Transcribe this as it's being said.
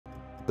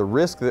The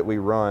risk that we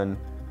run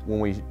when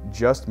we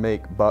just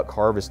make buck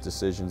harvest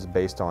decisions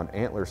based on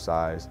antler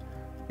size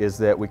is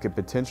that we could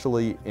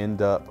potentially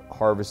end up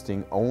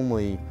harvesting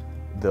only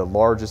the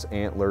largest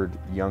antlered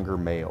younger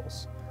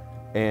males.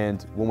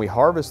 And when we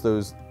harvest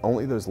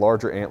only those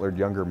larger antlered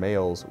younger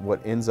males,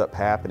 what ends up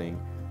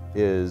happening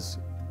is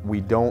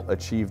we don't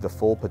achieve the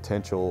full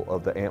potential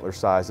of the antler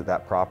size that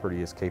that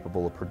property is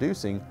capable of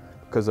producing,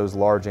 because those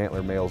large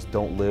antler males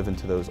don't live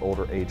into those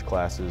older age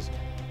classes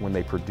when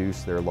they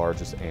produce their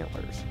largest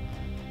antlers.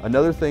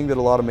 Another thing that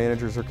a lot of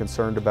managers are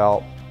concerned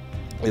about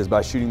is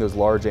by shooting those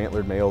large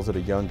antlered males at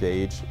a young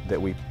age that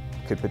we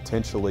could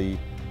potentially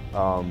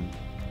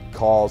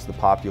cause the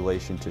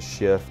population to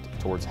shift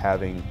towards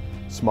having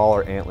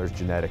smaller antlers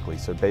genetically.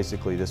 So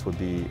basically this would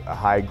be a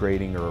high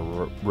grading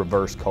or a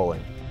reverse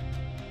culling.